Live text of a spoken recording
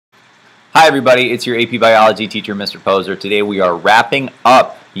Hi everybody, it's your AP Biology teacher, Mr. Poser. Today we are wrapping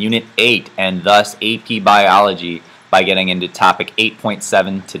up Unit 8 and thus AP Biology by getting into topic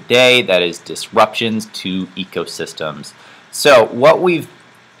 8.7 today, that is disruptions to ecosystems. So what we've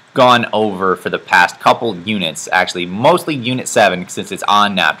gone over for the past couple units, actually mostly Unit 7 since it's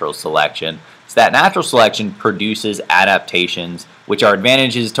on natural selection, is that natural selection produces adaptations which are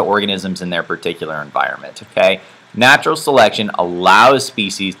advantages to organisms in their particular environment. Okay? Natural selection allows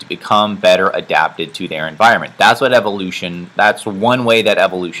species to become better adapted to their environment. That's one way that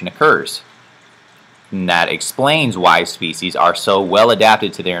evolution occurs. And that explains why species are so well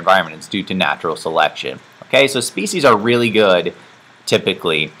adapted to their environment. It's due to natural selection. Okay, so species are really good,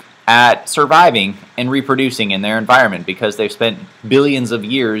 typically, at surviving and reproducing in their environment because they've spent billions of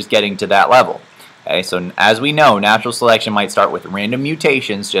years getting to that level. Okay, so as we know, natural selection might start with random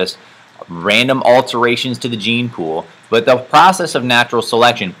mutations, just random alterations to the gene pool, but the process of natural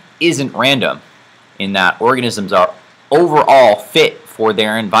selection isn't random in that organisms are overall fit for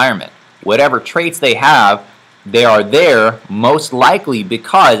their environment. Whatever traits they have, they are there most likely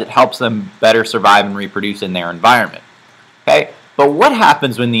because it helps them better survive and reproduce in their environment. Okay? But what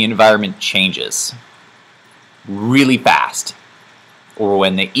happens when the environment changes really fast, or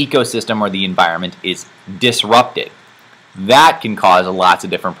when the ecosystem or the environment is disrupted? That can cause lots of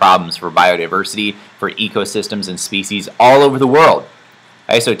different problems for biodiversity, for ecosystems and species all over the world.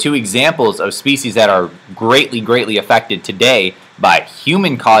 Okay, so two examples of species that are greatly affected today by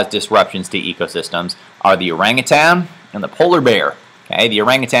human-caused disruptions to ecosystems are the orangutan and the polar bear. Okay, the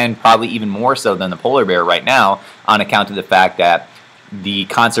orangutan probably even more so than the polar bear right now on account of the fact that the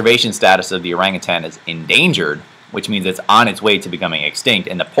conservation status of the orangutan is endangered, which means it's on its way to becoming extinct,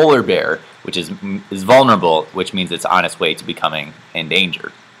 and the polar bear, which is vulnerable, which means it's on its way to becoming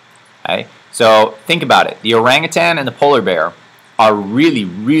endangered. Okay? So think about it. The orangutan and the polar bear are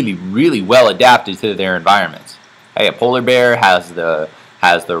really well adapted to their environments. Okay? A polar bear has the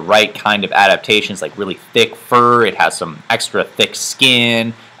right kind of adaptations, like really thick fur. It has some extra thick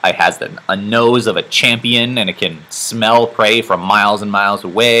skin. It has a nose of a champion, and it can smell prey from miles and miles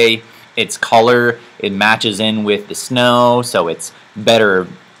away. Its color, it matches in with the snow, so it's better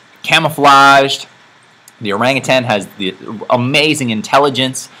camouflaged. The orangutan has the amazing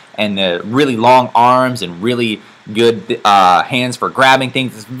intelligence and the really long arms and really good hands for grabbing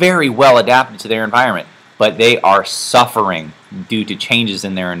things. It's very well adapted to their environment, but they are suffering due to changes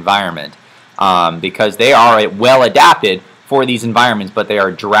in their environment because they are well adapted for these environments, but they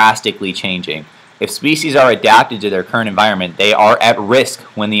are drastically changing. If species are adapted to their current environment, they are at risk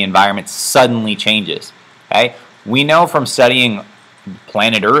when the environment suddenly changes. Okay? We know from studying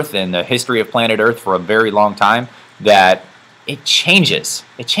planet Earth and the history of planet Earth for a very long time that it changes.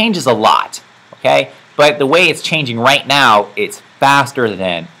 It changes a lot. Okay? But the way it's changing right now, it's faster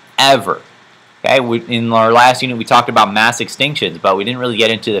than ever. Okay? In our last unit, we talked about mass extinctions, but we didn't really get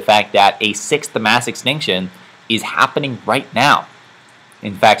into the fact that a sixth mass extinction is happening right now.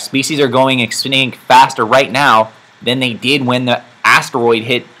 In fact, species are going extinct faster right now than they did when the asteroid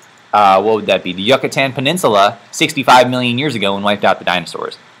hit, what would that be, the Yucatan Peninsula 65 million years ago and wiped out the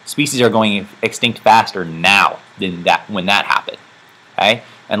dinosaurs. Species are going extinct faster now than when that happened. Okay?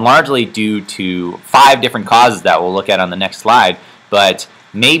 And largely due to 5 different causes that we'll look at on the next slide, but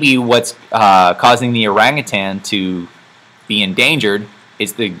maybe what's causing the orangutan to be endangered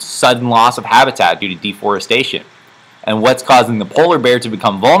is the sudden loss of habitat due to deforestation. And what's causing the polar bear to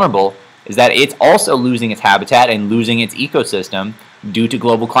become vulnerable is that it's also losing its habitat and losing its ecosystem due to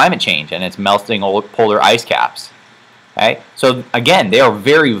global climate change and its melting polar ice caps. Okay? So again, they are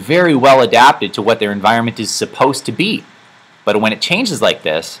very well adapted to what their environment is supposed to be. But when it changes like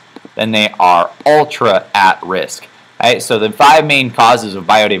this, then they are ultra at risk. Okay? So the 5 main causes of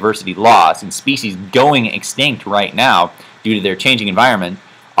biodiversity loss and species going extinct right now due to their changing environment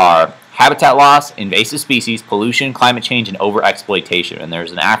are habitat loss, invasive species, pollution, climate change, and overexploitation. And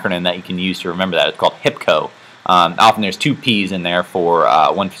there's an acronym that you can use to remember that. It's called HIPCO. Often there's 2 P's in there for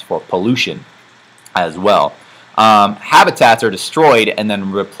one for pollution as well. Habitats are destroyed and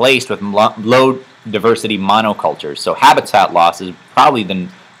then replaced with low diversity monocultures. So habitat loss is probably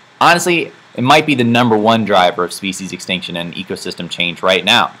honestly, it might be the #1 driver of species extinction and ecosystem change right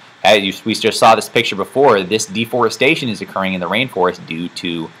now. We just saw this picture before. This deforestation is occurring in the rainforest due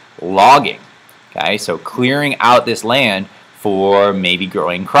to logging. Okay, so clearing out this land for maybe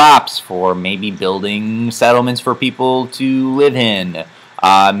growing crops, for maybe building settlements for people to live in,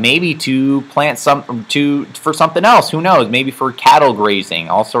 maybe to plant for something else. Who knows? Maybe for cattle grazing,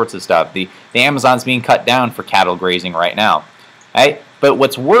 all sorts of stuff. The Amazon's being cut down for cattle grazing right now. Right? But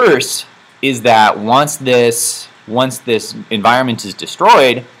what's worse is that once this environment is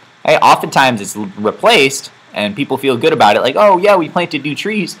destroyed, Hey, oftentimes it's replaced, and people feel good about it, like, oh yeah, we planted new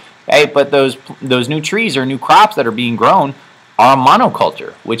trees. Hey, but those new trees or new crops that are being grown are a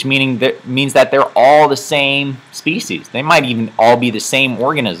monoculture, which means that they're all the same species. They might even all be the same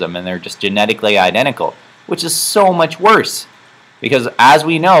organism, and they're just genetically identical, which is so much worse. Because as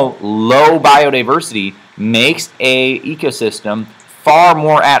we know, low biodiversity makes a ecosystem far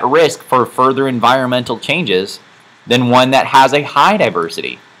more at risk for further environmental changes than one that has a high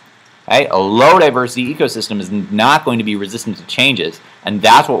diversity. Right? A low diversity ecosystem is not going to be resistant to changes, and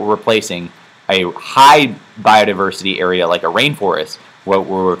that's what we're replacing a high biodiversity area like a rainforest. What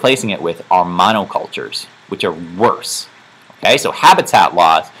we're replacing it with are monocultures, which are worse. Okay, so habitat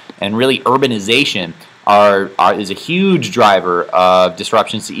loss and really urbanization is a huge driver of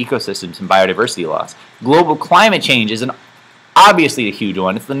disruptions to ecosystems and biodiversity loss. Global climate change is obviously a huge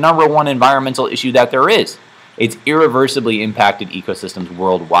one. It's the #1 environmental issue that there is. It's irreversibly impacted ecosystems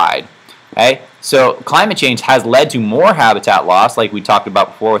worldwide. Okay? So climate change has led to more habitat loss, like we talked about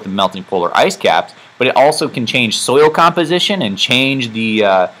before with the melting polar ice caps, but it also can change soil composition and change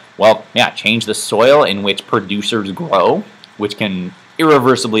change the soil in which producers grow, which can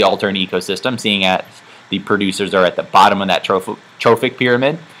irreversibly alter an ecosystem, seeing as the producers are at the bottom of that trophic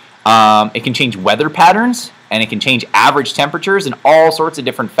pyramid. It can change weather patterns, and it can change average temperatures and all sorts of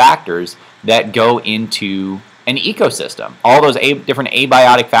different factors that go into an ecosystem. All those different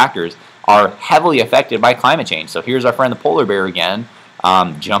abiotic factors are heavily affected by climate change. So here's our friend the polar bear again,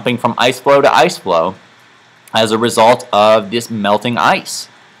 jumping from ice flow to ice flow as a result of this melting ice.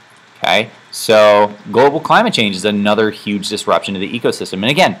 Okay, so global climate change is another huge disruption to the ecosystem. And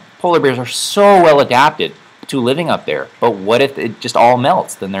again, polar bears are so well adapted to living up there. But what if it just all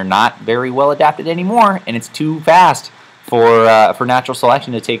melts? Then they're not very well adapted anymore, and it's too fast for natural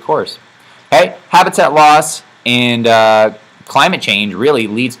selection to take course. Okay, habitat loss and climate change really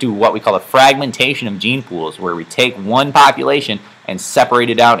leads to what we call a fragmentation of gene pools, where we take one population and separate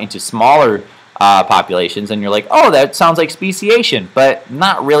it out into smaller populations, and you're like, oh, that sounds like speciation, but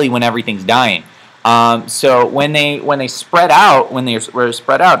not really when everything's dying. So when they spread out,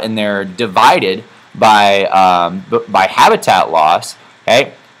 and they're divided by habitat loss,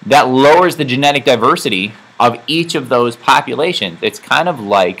 okay, that lowers the genetic diversity of each of those populations. It's kind of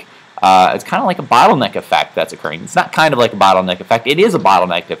like a bottleneck effect that's occurring. It's not kind of like a bottleneck effect. It is a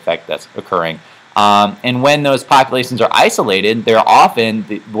bottleneck effect that's occurring. And when those populations are isolated, they're often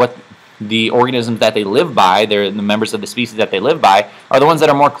the organisms that they live by, the members of the species that they live by, are the ones that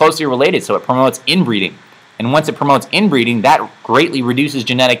are more closely related, so it promotes inbreeding. And once it promotes inbreeding, that greatly reduces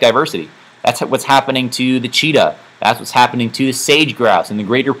genetic diversity. That's what's happening to the cheetah. That's what's happening to the sage grouse and the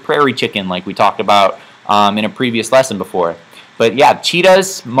greater prairie chicken, like we talked about in a previous lesson before. But yeah,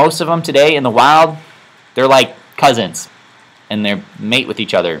 cheetahs, most of them today in the wild, they're like cousins, and they mate with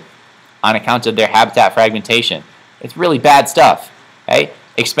each other on account of their habitat fragmentation. It's really bad stuff. Okay?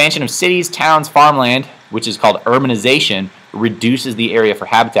 Expansion of cities, towns, farmland, which is called urbanization, reduces the area for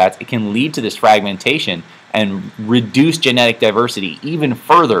habitats. It can lead to this fragmentation and reduce genetic diversity even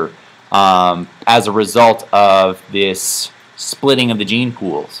further as a result of this splitting of the gene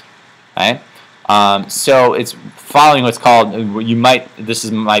pools. Right? So it's following what's called,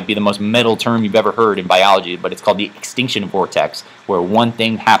 this might be the most metal term you've ever heard in biology, but it's called the extinction vortex, where one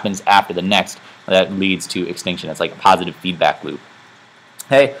thing happens after the next that leads to extinction. It's like a positive feedback loop.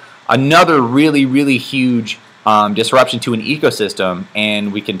 Okay, another really, really huge disruption to an ecosystem,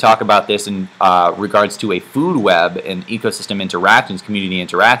 and we can talk about this in regards to a food web and ecosystem interactions, community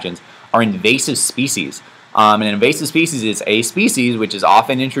interactions, are invasive species. An invasive species is a species which is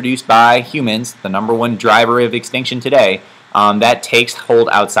often introduced by humans, the #1 driver of extinction today, that takes hold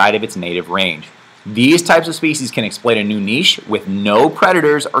outside of its native range. These types of species can exploit a new niche with no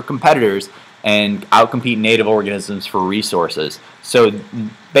predators or competitors and outcompete native organisms for resources. So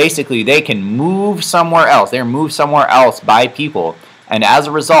basically they can move somewhere else. They're moved somewhere else by people, and as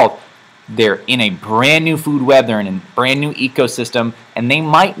a result, they're in a brand new food web, they're in a brand new ecosystem, and they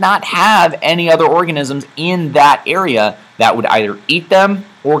might not have any other organisms in that area that would either eat them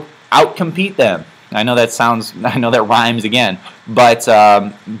or outcompete them. I know that rhymes again, but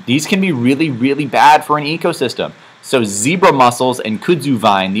these can be really, really bad for an ecosystem. So zebra mussels and kudzu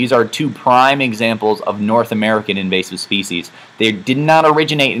vine, these are two prime examples of North American invasive species. They did not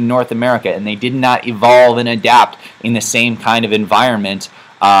originate in North America, and they did not evolve and adapt in the same kind of environment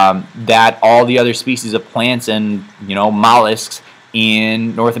that all the other species of plants and mollusks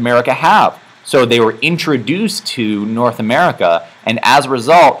in North America have. So they were introduced to North America, and as a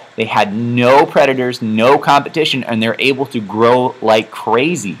result, they had no predators, no competition, and they're able to grow like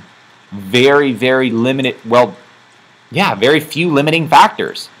crazy. Very, very limited, very few limiting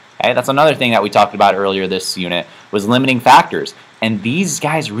factors. Okay, that's another thing that we talked about earlier this unit, was limiting factors. And these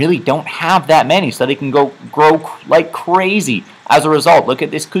guys really don't have that many, so they can grow like crazy. As a result, look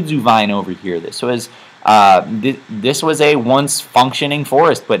at this kudzu vine over here. This was a once functioning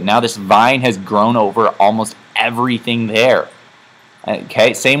forest, but now this vine has grown over almost everything there.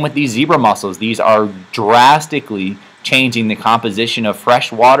 Okay, same with these zebra mussels. These are drastically changing the composition of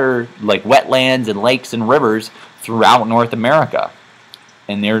fresh water, like wetlands and lakes and rivers throughout North America.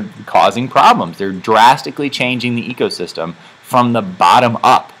 And they're causing problems. They're drastically changing the ecosystem from the bottom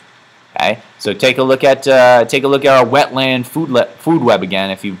up. Okay, so take a look at our wetland food web again.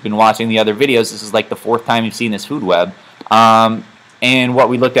 If you've been watching the other videos, this is like the 4th time you've seen this food web. And what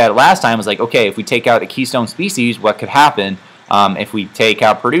we looked at last time was like, okay, if we take out the keystone species, what could happen? If we take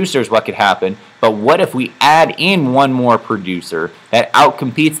out producers, what could happen? But what if we add in one more producer that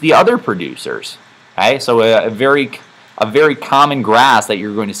outcompetes the other producers? Okay, so a very common grass that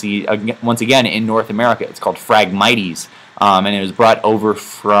you're going to see once again in North America. It's called Phragmites, and it was brought over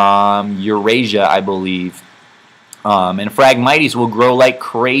from Eurasia, I believe. And Phragmites will grow like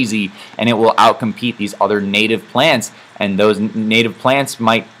crazy, and it will outcompete these other native plants. And those native plants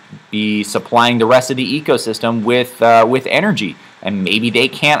might be supplying the rest of the ecosystem with energy. And maybe they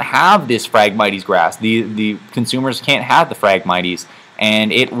can't have this Phragmites grass. The consumers can't have the Phragmites,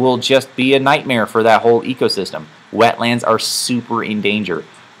 and it will just be a nightmare for that whole ecosystem. Wetlands are super in danger.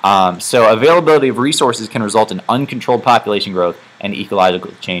 So availability of resources can result in uncontrolled population growth and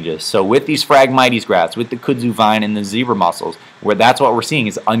ecological changes. So with these Phragmites grass, with the kudzu vine and the zebra mussels, that's what we're seeing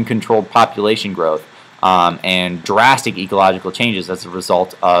is uncontrolled population growth and drastic ecological changes as a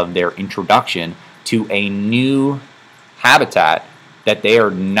result of their introduction to a new habitat that they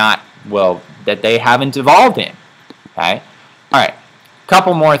are not, that they haven't evolved in. Okay? All right.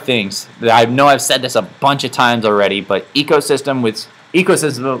 Couple more things. I know I've said this a bunch of times already, but ecosystems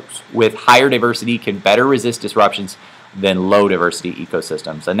with higher diversity can better resist disruptions than low diversity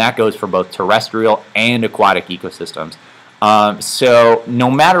ecosystems, and that goes for both terrestrial and aquatic ecosystems. So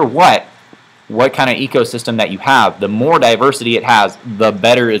no matter what kind of ecosystem that you have, the more diversity it has, the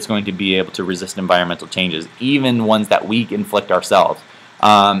better it's going to be able to resist environmental changes, even ones that we inflict ourselves.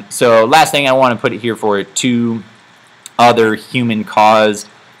 So last thing I want to put it here for 2 other human-caused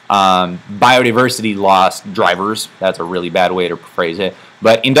biodiversity loss drivers. That's a really bad way to phrase it.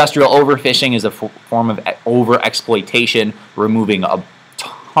 But industrial overfishing is a form of overexploitation, removing a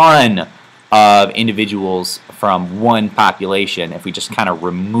ton of individuals from one population. If we just kind of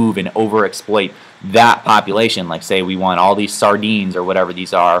remove and overexploit that population, like say we want all these sardines or whatever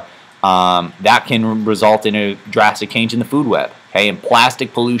these are, that can result in a drastic change in the food web. Okay, and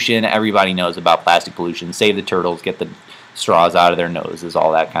plastic pollution, everybody knows about plastic pollution. Save the turtles, get the straws out of their noses,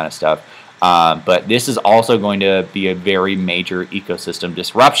 all that kind of stuff. But this is also going to be a very major ecosystem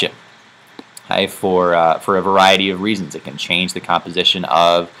disruption, okay, for a variety of reasons. It can change the composition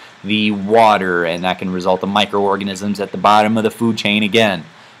of the water, and that can result in microorganisms at the bottom of the food chain again.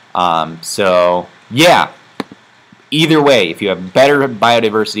 So, yeah. Either way, if you have better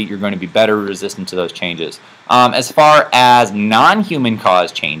biodiversity, you're going to be better resistant to those changes. As far as non-human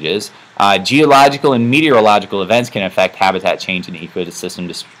caused changes, geological and meteorological events can affect habitat change and ecosystem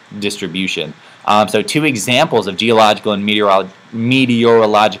distribution. So 2 examples of geological and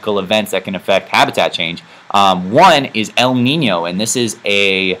meteorological events that can affect habitat change. One is El Nino, and this is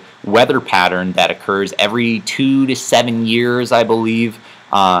a weather pattern that occurs every 2 to 7 years, I believe.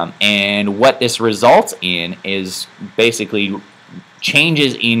 And what this results in is basically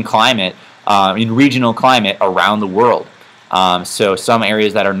changes in climate, in regional climate around the world. So some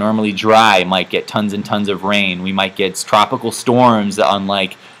areas that are normally dry might get tons and tons of rain. We might get tropical storms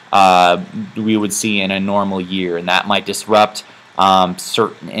unlike we would see in a normal year, and that might disrupt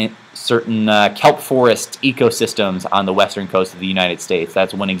certain kelp forest ecosystems on the western coast of the United States.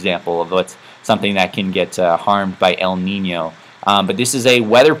 That's one example of what's something that can get harmed by El Nino. But this is a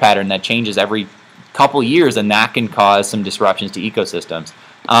weather pattern that changes every couple years, and that can cause some disruptions to ecosystems.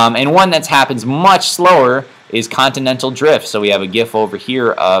 And one that happens much slower is continental drift. So we have a GIF over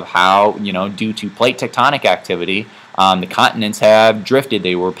here of how, due to plate tectonic activity, the continents have drifted.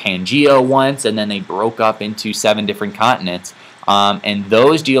 They were Pangea once, and then they broke up into 7 different continents. And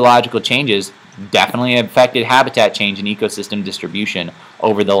those geological changes definitely affected habitat change and ecosystem distribution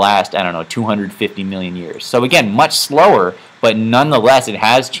over the last, 250 million years. So again, much slower, but nonetheless, it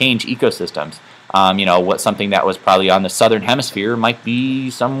has changed ecosystems. Something that was probably on the southern hemisphere might be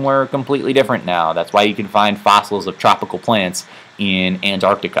somewhere completely different now. That's why you can find fossils of tropical plants in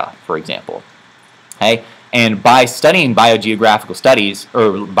Antarctica, for example. Okay? And by studying biogeographical studies,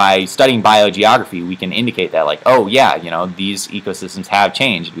 or by studying biogeography, we can indicate that, like, oh yeah, these ecosystems have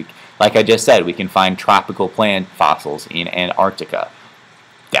changed. Like I just said, we can find tropical plant fossils in Antarctica.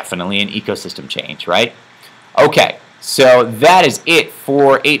 Definitely an ecosystem change, right? Okay, so that is it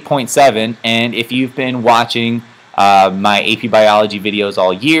for 8.7, and if you've been watching my AP Biology videos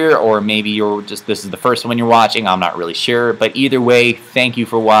all year, or maybe this is the first one you're watching, I'm not really sure, but either way, thank you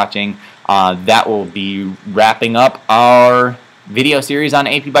for watching. That will be wrapping up our video series on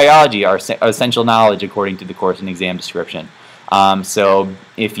AP Biology, our essential knowledge according to the course and exam description. So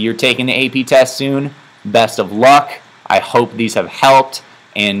if you're taking the AP test soon, best of luck. I hope these have helped.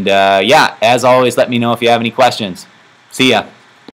 And yeah, as always, let me know if you have any questions. See ya.